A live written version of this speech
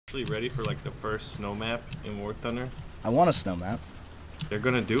actually ready for like the first snow map in War Thunder? I want a snow map. They're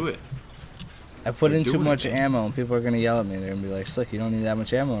gonna do it. I put They're in too doing it, much man. ammo and people are gonna yell at me. They're gonna be like, "Slick, you don't need that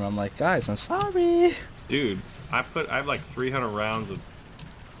much ammo." And I'm like, "Guys, I'm sorry." Dude, I have like 300 rounds of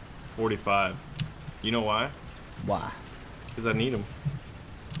 45. You know why? Why? Because I need them.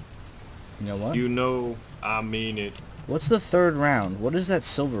 You know what? You know I mean it. What's the third round? What is that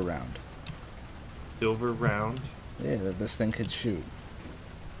silver round? Silver round. Yeah, that this thing could shoot.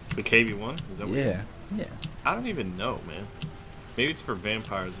 The KV-1? Is that what you Yeah, yeah. I don't even know, man. Maybe it's for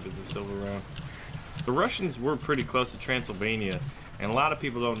vampires if it's a silver round. The Russians were pretty close to Transylvania, and a lot of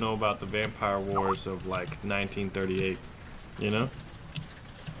people don't know about the vampire wars of like 1938. You know?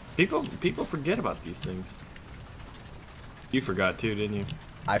 People forget about these things. You forgot too, didn't you?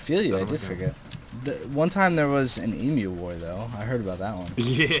 I feel you. I Oh, did okay. forget. One time there was an emu war, though. I heard about that one.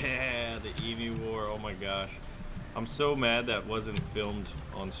 Yeah, the Emu War. Oh my gosh. I'm so mad that wasn't filmed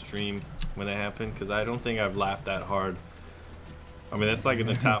on stream when it happened, because I don't think I've laughed that hard. I mean, that's like in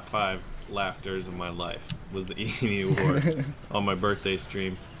the top 5 laughters of my life, was the Emu War on my birthday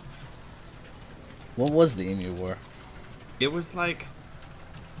stream. What was the emu war? It was like,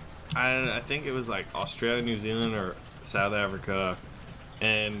 I think it was like Australia, New Zealand, or South Africa,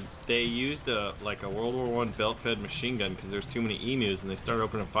 and they used a World War I belt-fed machine gun because there's too many emus, and they started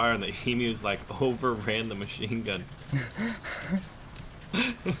opening fire, and the emus like overran the machine gun.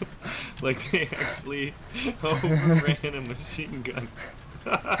 Like they actually overran a machine gun.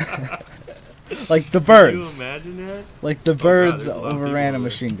 Like the Can birds. you imagine that? Like the God, birds there's a lot of overran a people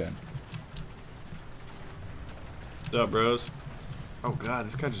machine gun. What's up, bros? Oh god,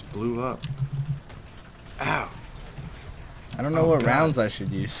 this guy just blew up. Ow. I don't know Oh, what God. rounds I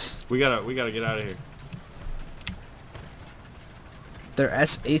should use. We gotta get out of here. They're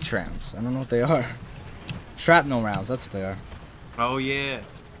SH rounds. I don't know what they are. Shrapnel rounds. That's what they are. Oh yeah.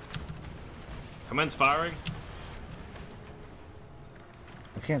 Commence firing.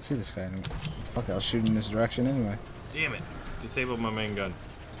 I can't see this guy anymore. Fuck it, I'll shoot in this direction anyway. Damn it. Disabled my main gun.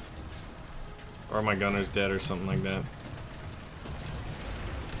 Or my gunner's dead or something like that.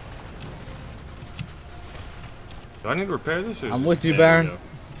 Do I need to repair this? Or is I'm it with you, there we Baron. go?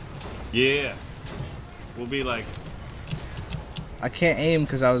 Yeah. We'll be like, I can't aim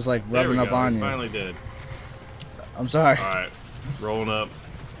because I was like there we rubbing up go. on He's you. finally dead. I'm sorry. Alright. Rolling up.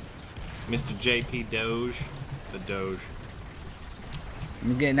 Mr. JP Doge. The Doge.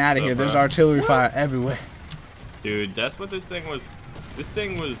 I'm getting out of What's here. up, There's bro? artillery fire everywhere. Dude, that's what this thing was. This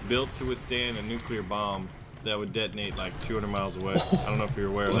thing was built to withstand a nuclear bomb that would detonate like 200 miles away. I don't know if you're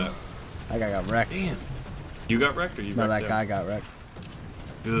aware of that. That guy got wrecked. Damn. You got wrecked or you No, wrecked that him? guy got wrecked.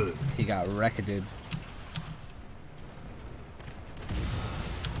 Good. He got wrecked.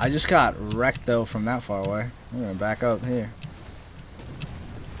 I just got wrecked though from that far away. We're gonna back up here.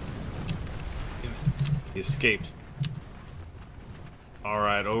 He escaped.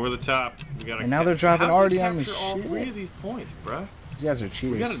 Alright, over the top. We gotta And now they're dropping How did we already on the capture all 3 shit. of these points, bruh? These guys are We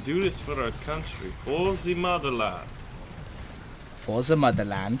cheaters. gotta do this for our country. For the motherland. For the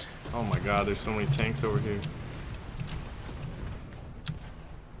motherland. Oh my god, there's so many tanks over here.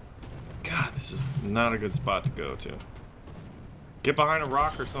 God, this is not a good spot to go to. Get behind a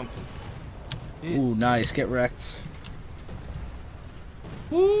rock or something. Ooh, nice. Get wrecked.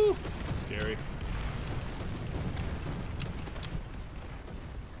 Woo! Scary.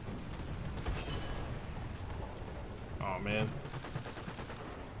 Oh man.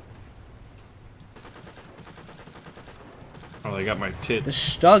 Oh, they got my The tits.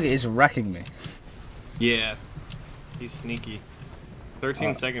 Stug is wrecking me. Yeah. He's sneaky.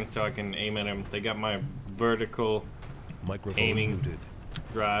 13 seconds till I can aim at him. They got my vertical Microphone Aiming. muted.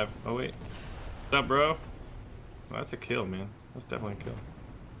 drive. Oh wait. What's up, bro? Well, that's a kill, man. That's definitely a kill.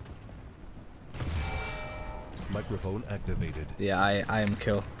 Microphone activated. Yeah, I am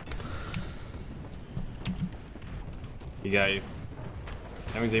kill. He got you.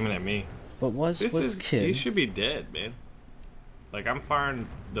 Now he's aiming at me. But was This was is. kid? He should be dead, man. Like I'm firing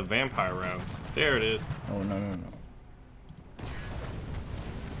the vampire rounds. There it is. Oh no no no.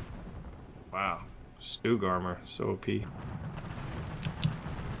 Wow. Stug armor. So OP.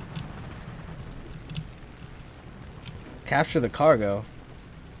 Capture the cargo.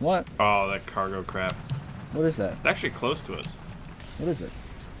 What? Oh, that cargo crap. What is that? It's actually close to us. What is it?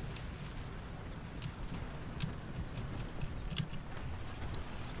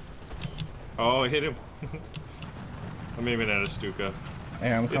 Oh, I hit him. I'm aiming at a Stuka.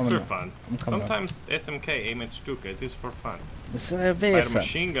 Hey, I'm It's coming. for up. fun. I'm coming up. Sometimes SMK aim at Stuka. It is for fun. It's I very had a fun.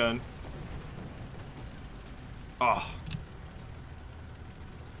 machine gun. Oh.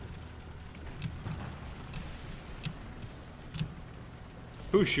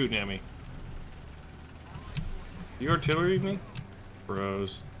 Who's shooting at me? You artillery me?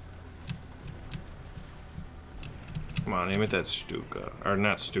 Bros. Come on, aim at that Stuka. Or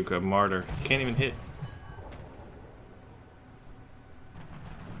not Stuka, Martyr. Can't even hit.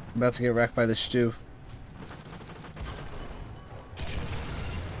 I'm about to get wrecked by the stew.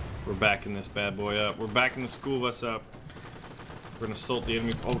 We're backing this bad boy up. We're backing the school bus up. We're gonna assault the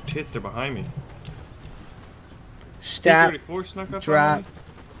enemy. Oh, tits, they're behind me. Stop. T-34 snuck up Drop. on me?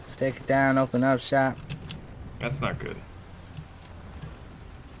 Take it down. Open up shop. That's not good.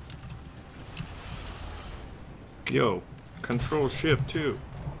 Yo, control ship 2.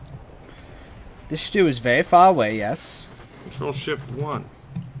 This stew is very far away. Yes. Control ship 1.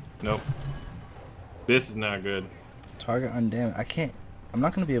 Nope. This is not good. Target undamaged. I can't. I'm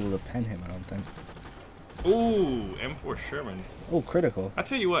not gonna be able to pen him. I don't think. Ooh, M4 Sherman. Oh, critical. I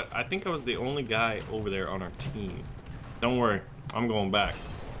tell you what, I think I was the only guy over there on our team. Don't worry, I'm going back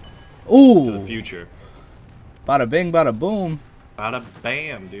Ooh. to the future. Bada bing, bada boom. Bada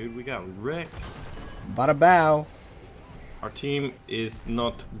bam, dude. We got wrecked. Bada bow. Our team is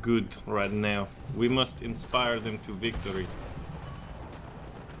not good right now. We must inspire them to victory.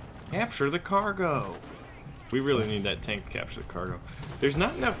 Capture the cargo. We really need that tank to capture the cargo. There's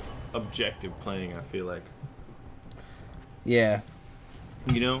not enough objective playing, I feel like. Yeah.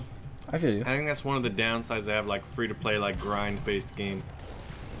 You know? I feel you. I think that's one of the downsides I have, like free-to-play, like grind-based game.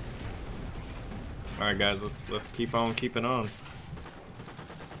 All right, guys, let's keep on keeping on.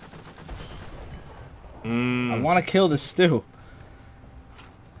 I want to kill the stew.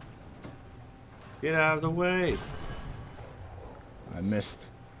 Get out of the way. I missed.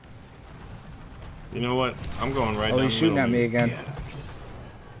 You know what? I'm going right down Oh, he's the shooting middle. at me again. Yeah.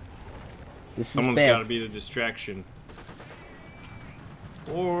 This is Someone's got to bad. be the distraction.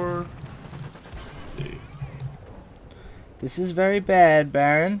 Or... This is very bad,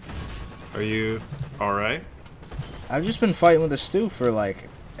 Baron. Are you alright? I've just been fighting with the stew for like,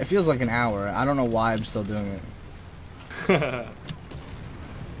 it feels like an hour. I don't know why I'm still doing it.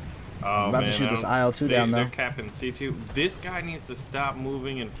 Oh, I'm about to shoot this IL-2 down, They're though. capping C2. This guy needs to stop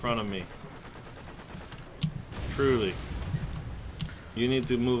moving in front of me. Truly. You need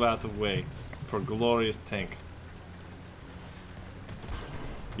to move out the way for glorious tank.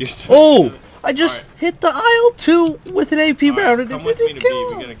 You're still Oh! I just hit the IL-2 with an AP round Alright, and come it with me to didn't B. kill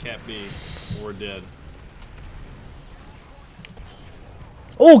We him. gotta cap B. Or we're dead.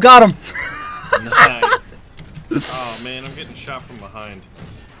 Oh, got him! Nice. Oh man, I'm getting shot from behind.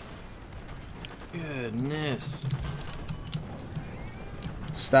 Goodness.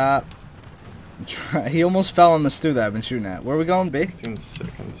 Stop. He almost fell in the stew that I've been shooting at. Where are we going, B? 16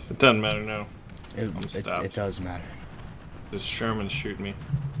 seconds. It doesn't matter now. It, stopped. it does matter. This Sherman's shooting me.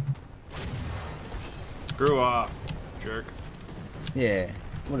 Screw off, jerk. Yeah.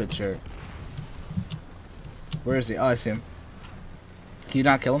 What a jerk. Where is he? Oh, I see him. Can you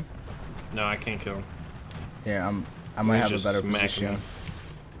not kill him? No, I can't kill him. Yeah, I might He's have a just better smacking position. him.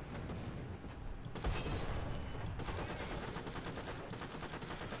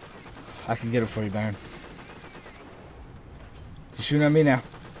 I can get it for you, Baron. He's shooting at me now.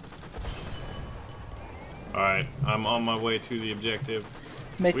 Alright, I'm on my way to the objective.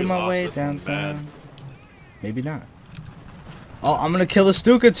 Making We my lost way this one bad. downtown. Maybe not. Oh, I'm gonna kill the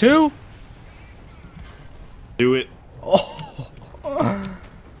Stuka too. Do it. Oh,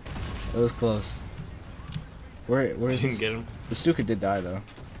 it was close. Where is Didn't this? get him. The Stuka did die though.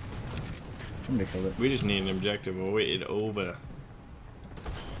 Somebody killed it. We just need an objective. We'll wait it over.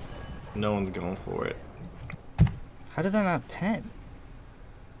 No one's going for it. How did that not pen?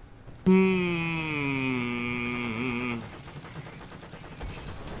 Hmm.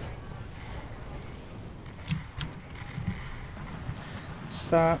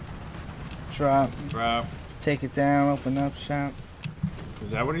 Stop. Drop. Drop. Take it down. Open up shop.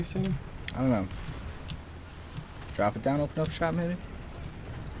 Is that what he's saying? I don't know. Drop it down. Open up shop maybe.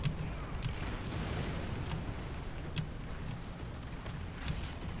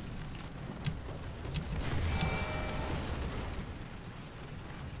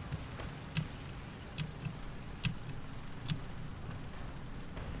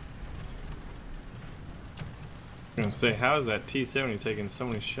 I'm gonna say, how is that T-70 taking so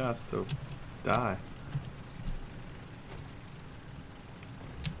many shots to die?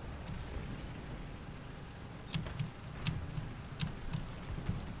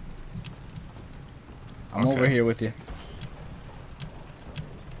 I'm over Okay. here with you.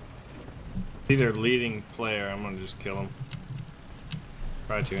 Either leading player, I'm gonna just kill him.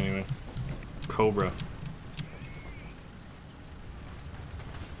 Try to anyway. Cobra.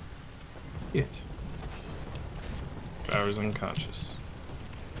 It. Bauer's unconscious.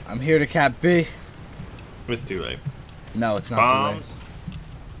 I'm here to cap B. It's too late. No, it's not Bombs. too late.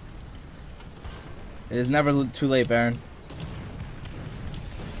 It is never too late, Baron.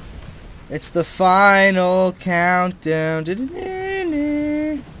 It's the final countdown.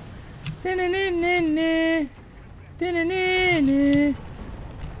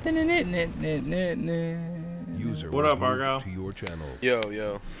 User What was up, moved Argyle? to your channel. Yo,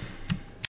 yo.